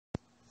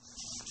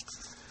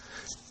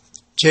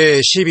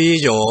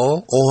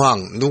제12조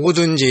 5항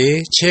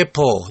누구든지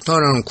체포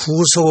또는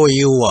구속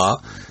이유와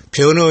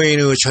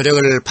변호인의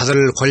조력을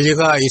받을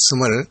권리가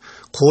있음을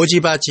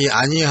고지받지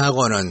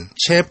아니하고는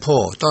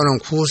체포 또는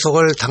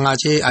구속을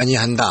당하지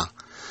아니한다.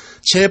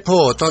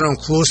 체포 또는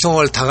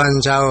구속을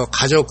당한 자의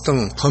가족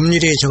등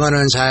법률이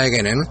정하는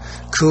자에게는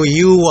그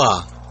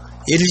이유와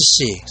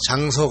일시,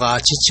 장소가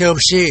지체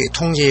없이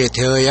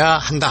통지되어야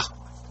한다.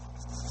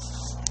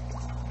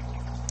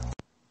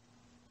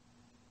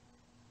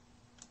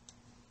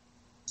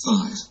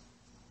 5.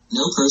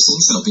 No person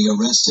shall be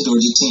arrested or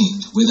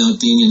detained without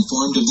being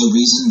informed of the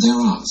reason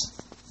thereof,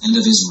 and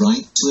of his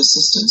right to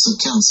assistance of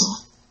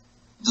counsel,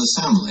 the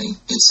family,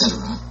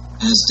 etc.,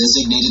 as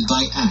designated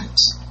by Act,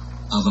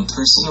 of a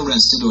person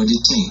arrested or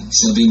detained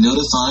shall be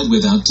notified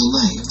without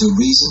delay of the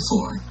reason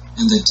for,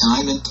 and the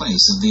time and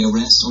place of the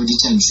arrest or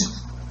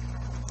detention.